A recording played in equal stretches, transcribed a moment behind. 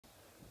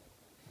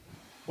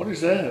What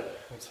is that?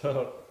 What's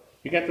up?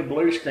 You got the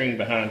blue screen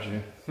behind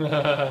you.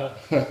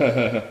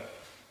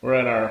 We're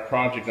at our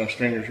project on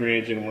Stringer's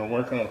Ridge and we're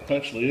working on a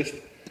punch list.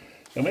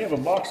 And we have a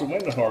box of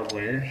window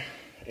hardware.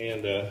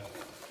 And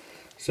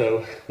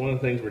so one of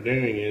the things we're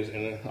doing is,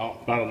 and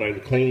by the way, the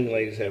cleaning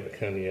ladies haven't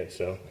come yet,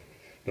 so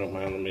don't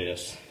mind the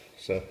mess.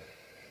 So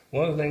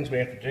one of the things we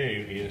have to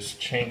do is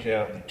change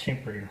out the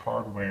temporary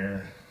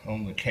hardware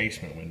on the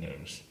casement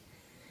windows.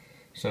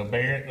 So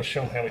Barrett, let's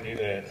show them how we do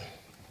that.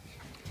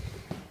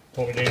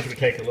 What we do is we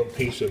take a little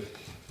piece of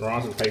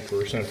rosin paper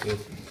or something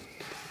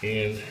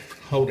and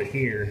hold it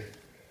here.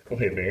 Go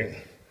ahead, Barrett.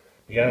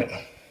 You got it?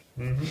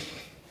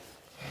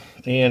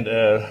 Mm-hmm. And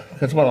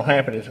because what will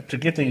happen is to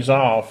get these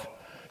off,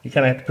 you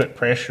kind of have to put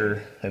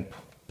pressure and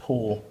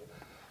pull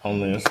on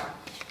this.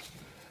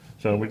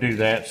 So we do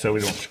that so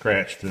we don't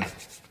scratch the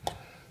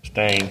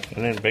stain.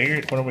 And then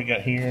Barrett, what do we got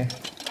here?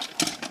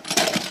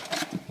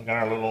 We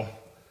got our little,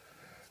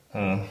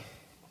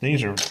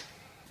 these are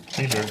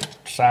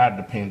side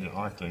dependent,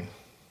 aren't they?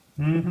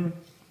 Mm-hmm.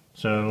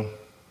 So,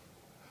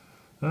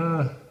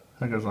 that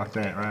goes like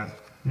that, right?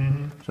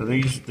 Mm-hmm. So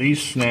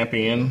these snap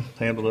in.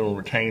 They have the little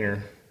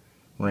retainer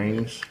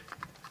rings.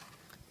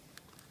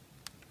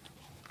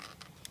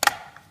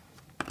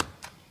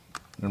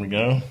 There we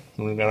go.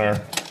 And we've got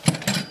our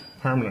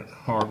permanent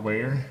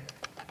hardware.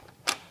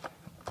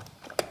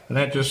 And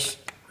that just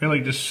really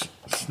just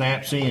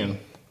snaps in.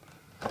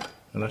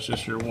 And that's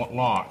just your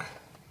lock.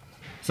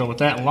 So with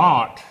that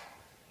locked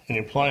and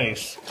in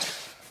place,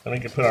 then we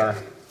can put our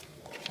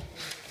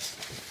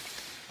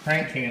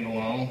crank handle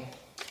on.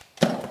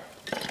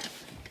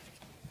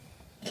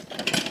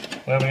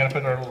 Well, we gotta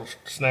put our little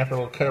snapper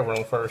little cover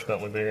on first,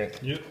 don't we, Barrett?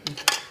 Yep.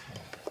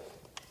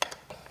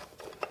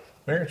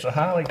 Barrett's a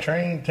highly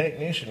trained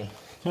technician.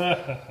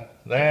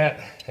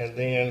 That, and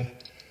then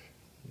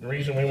the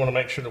reason we want to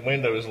make sure the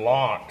window is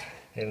locked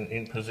and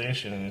in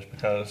position is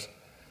because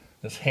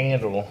this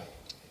handle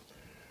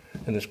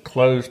in this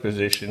closed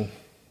position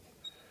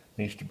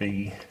needs to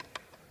be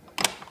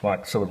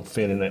like so it'll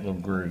fit in that little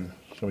groove.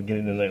 So we get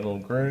it in that little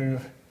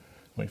groove,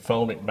 we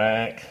fold it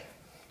back.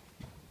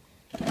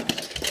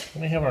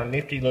 And we have our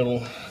nifty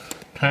little,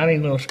 tiny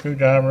little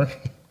screwdriver,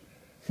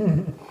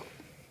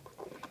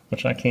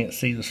 which I can't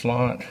see the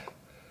slot.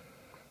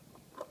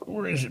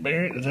 Where is it,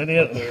 Barrett? Is that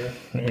it? There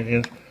it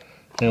is.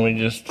 And we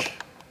just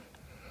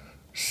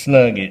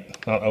snug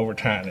it, not over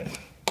tighten it.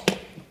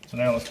 So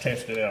now let's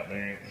test it out,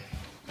 Barrett.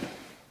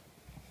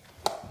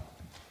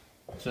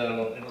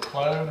 So it'll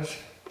close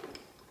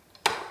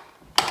in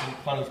the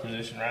closed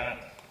position, right?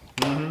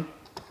 Mm-hmm.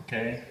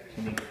 Okay,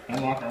 so we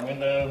unlock our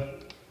window.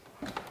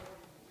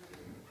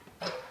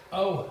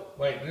 Oh,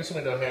 wait, this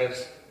window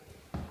has,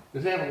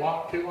 does it have a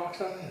lock, 2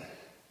 locks on it?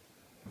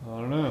 I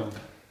don't know.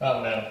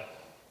 Oh, no.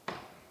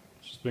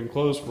 It's just been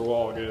closed for a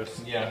while, I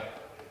guess. Yeah.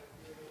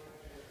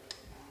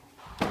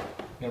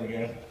 There we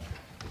go.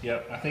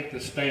 Yep, I think the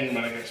stain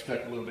might have got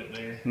stuck a little bit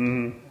there.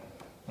 Mm-hmm.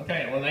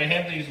 Okay, well, they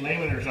have these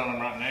limiters on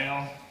them right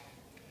now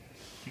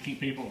to keep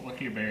people, look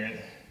here,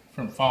 Barrett,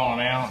 from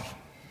falling out.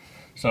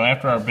 So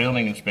after our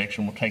building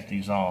inspection, we'll take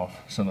these off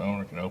so the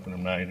owner can open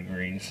them 90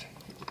 degrees.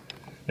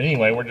 But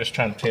anyway, we're just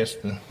trying to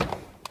test the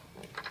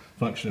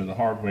function of the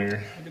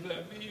hardware. Look at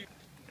that view.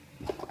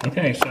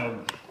 Okay,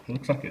 so it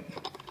looks like it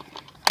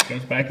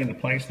goes back into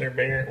place there,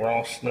 Barrett. We're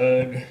all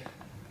snug.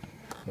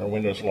 Our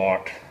window's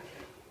locked.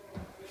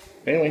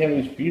 And we have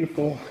these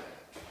beautiful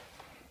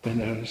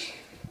windows.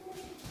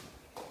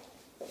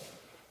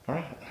 All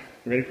right,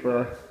 ready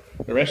for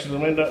the rest of the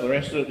window, the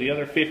rest of the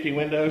other 50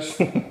 windows?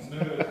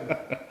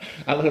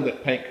 I love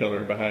that paint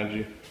color behind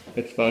you.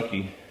 It's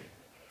funky.